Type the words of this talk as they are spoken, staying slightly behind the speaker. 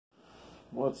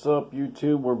What's up,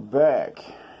 YouTube? We're back.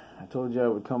 I told you I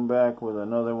would come back with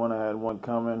another one. I had one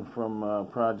coming from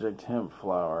Project Hemp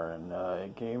Flower, and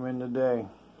it came in today.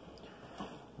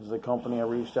 This is a company I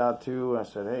reached out to. I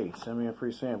said, hey, send me a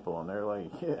free sample. And they're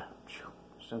like, yeah,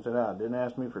 sent it out. Didn't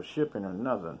ask me for shipping or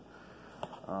nothing.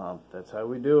 That's how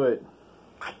we do it.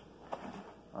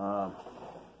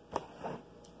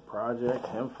 Project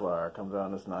Hemp Flower comes out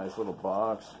in this nice little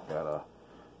box. Got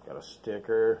a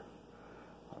sticker.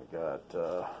 I got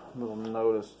a little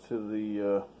notice to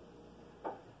the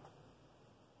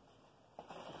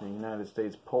United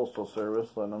States Postal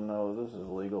Service, letting them know this is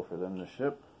legal for them to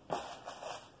ship.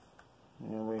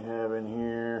 And we have in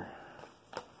here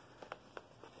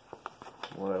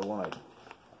what I want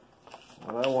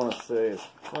to say is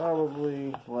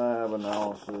probably lab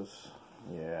analysis.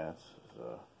 Yeah, it's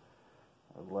a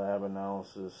lab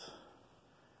analysis.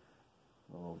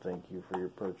 A little thank you for your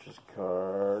purchase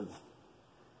card.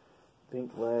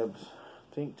 Think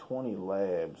 20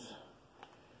 labs.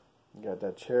 You got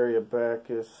that cherry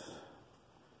abacus.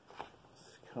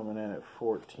 It's coming in at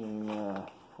 14%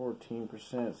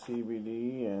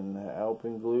 CBD, and the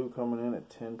alpenglue coming in at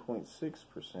 10.6%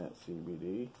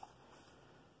 CBD.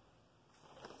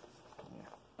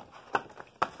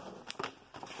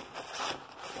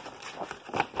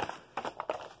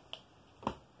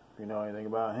 If you know anything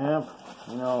about hemp,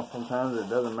 you know sometimes it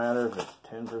doesn't matter if it's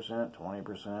 10%,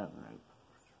 20%.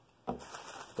 It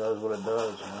does what it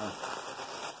does, you know.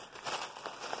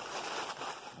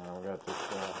 Now we got this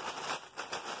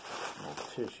little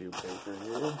tissue paper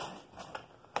here.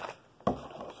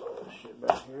 Toss all this shit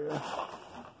back here.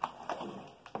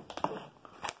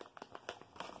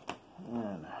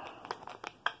 And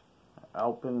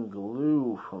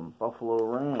alpenglue from Buffalo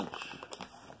Ranch.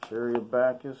 Cherry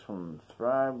abacus from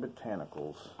Thrive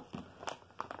Botanicals.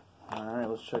 Alright,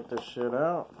 let's check this shit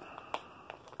out.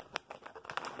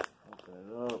 Open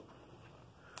it up.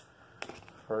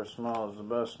 First smell is the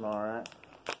best smell, right?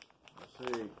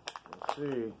 Let's see. Let's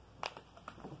see.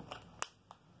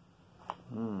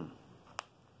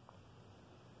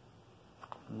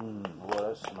 Boy,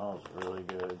 that smells really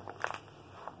good.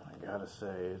 I gotta say,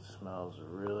 it smells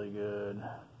really good.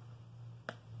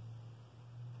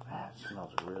 It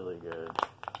smells really good.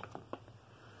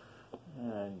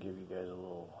 And give you guys a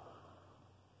little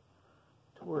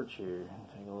torch here and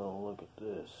take a little look at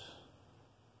this.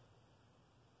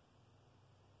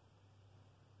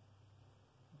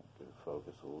 I could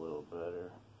focus a little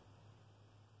better,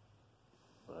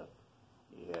 but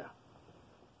yeah,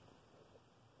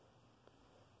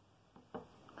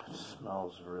 it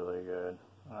smells really good.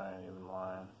 I ain't even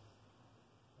lying.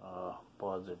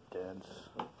 Buds are dense.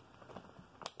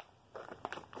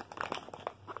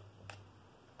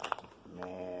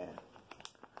 Man,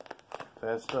 if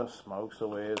that stuff smokes the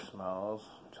way it smells,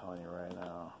 I'm telling you right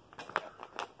now.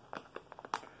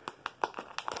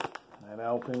 That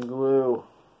alpenglue.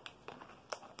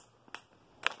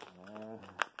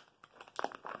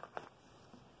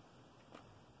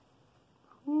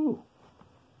 Whew.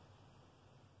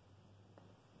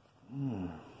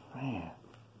 Man.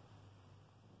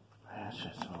 That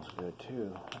shit smells good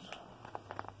too.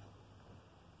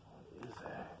 What is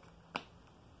that?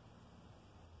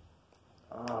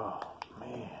 Oh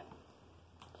man,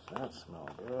 does that smell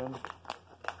good?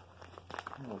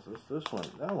 What's this one?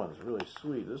 That one's really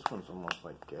sweet. This one's almost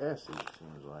like gassy, it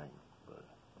seems like. But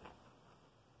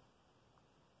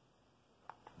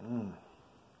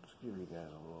let's give you guys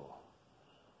a little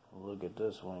look at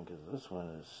this one, because this one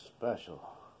is special.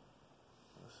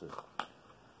 This is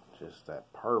just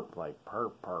that perp, like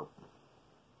perp.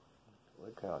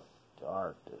 Look how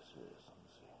dark this is.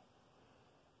 Let's see.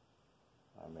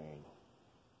 I mean,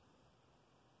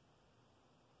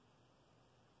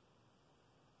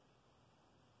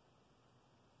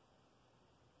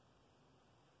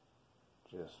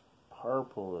 just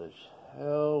purple as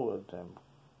hell with them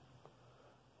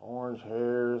orange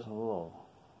hairs and little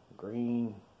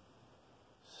green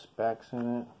specks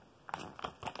in it.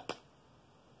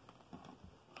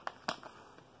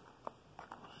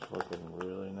 It's looking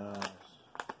really nice.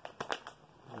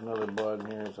 Another bud in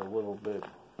here is a little bit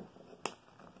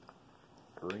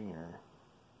greener.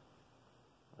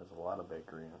 There's a lot of bit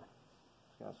greener.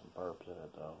 It's got some purps in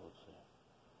it though. Let's see.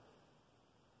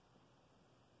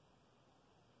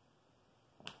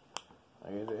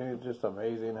 It's just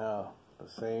amazing how the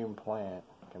same plant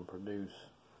can produce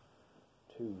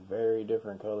two very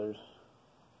different colors.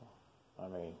 I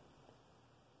mean,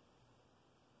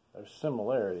 there's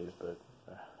similarities, but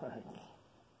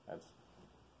that's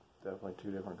definitely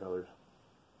two different colors.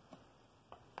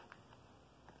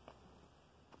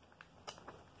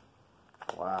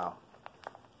 Wow.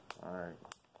 Alright.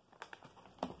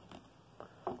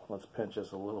 Let's pinch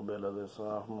just a little bit of this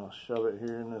off. I'm going to shove it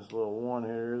here in this little one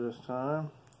here this time.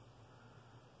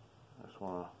 I just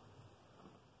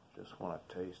want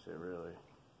to taste it, really.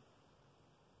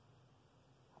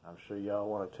 I'm sure y'all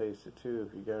want to taste it too.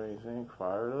 If you got anything,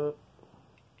 fire it up.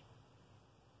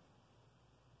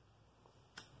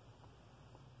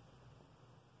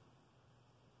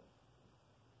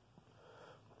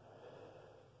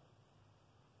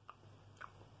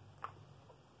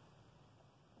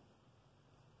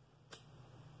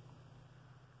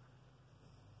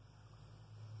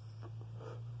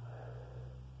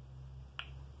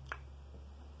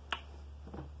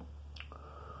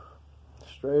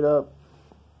 Straight up.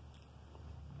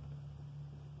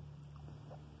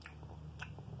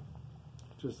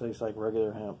 Just tastes like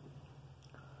regular hemp.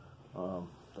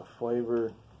 The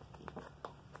flavor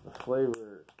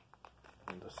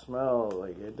and the smell,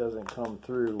 like, it doesn't come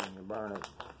through when you burn it.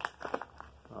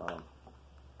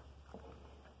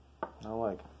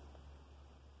 Not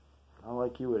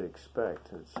like you would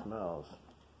expect. It smells.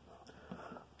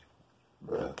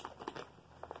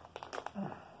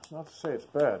 Not to say it's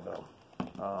bad though.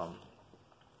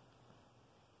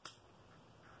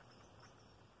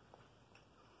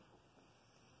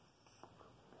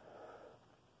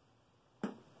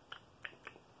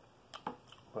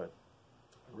 But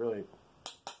really,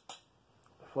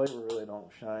 the flavor really don't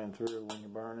shine through when you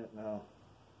burn it. Now,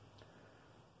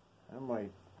 that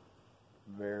might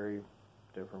vary,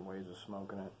 different ways of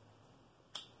smoking it.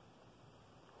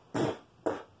 I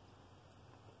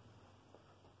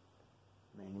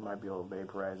mean, you might be able to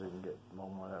vaporize it and get a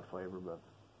little more of that flavor, but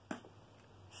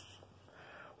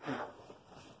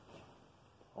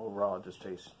overall it just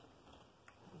tastes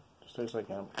like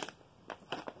hemp.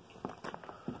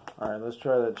 Alright, let's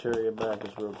try that cherry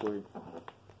abacus real quick.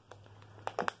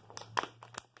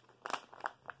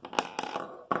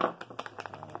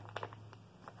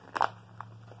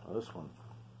 Oh, this one,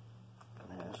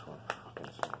 man, this one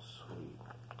fucking smells sweet.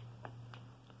 It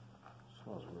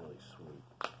smells really sweet.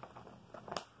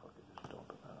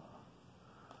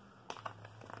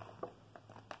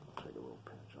 Take a little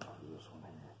pinch off of this one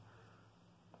here.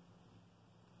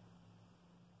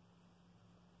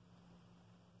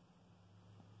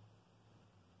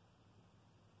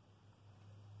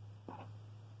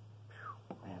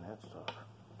 Whew, man, that's tough.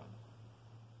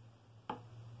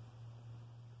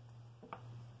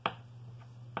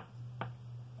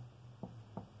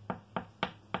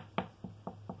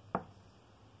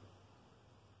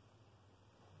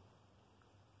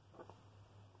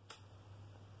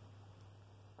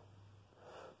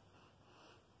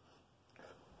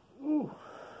 Ooh.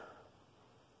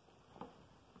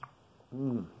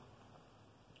 Mmm.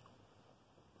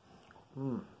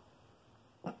 Mmm.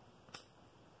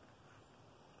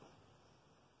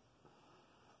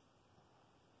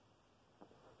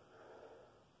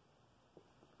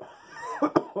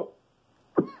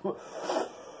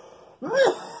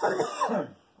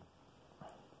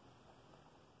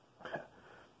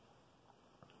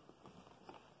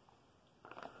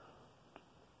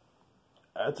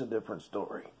 That's a different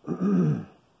story.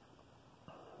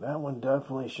 That one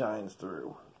definitely shines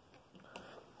through.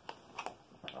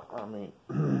 I mean,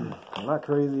 I'm not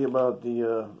crazy about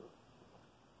the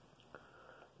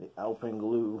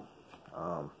alpenglue.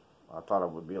 I thought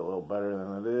it would be a little better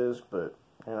than it is, but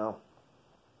you know,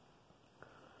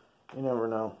 you never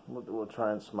know. We'll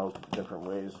try and smoke different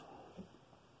ways.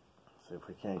 See if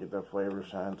we can't get that flavor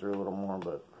shine through a little more.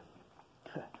 But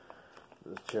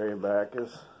this cherry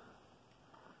abacus.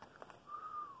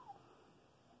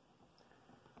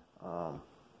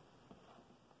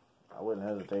 I wouldn't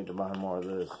hesitate to buy more of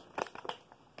this.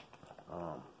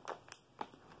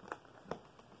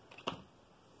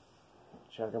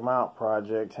 Check them out,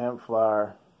 Project Hemp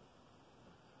Flower.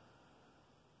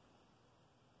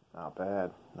 Not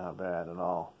bad at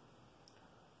all.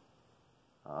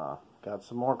 Got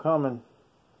some more coming.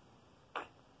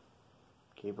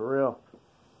 Keep it real.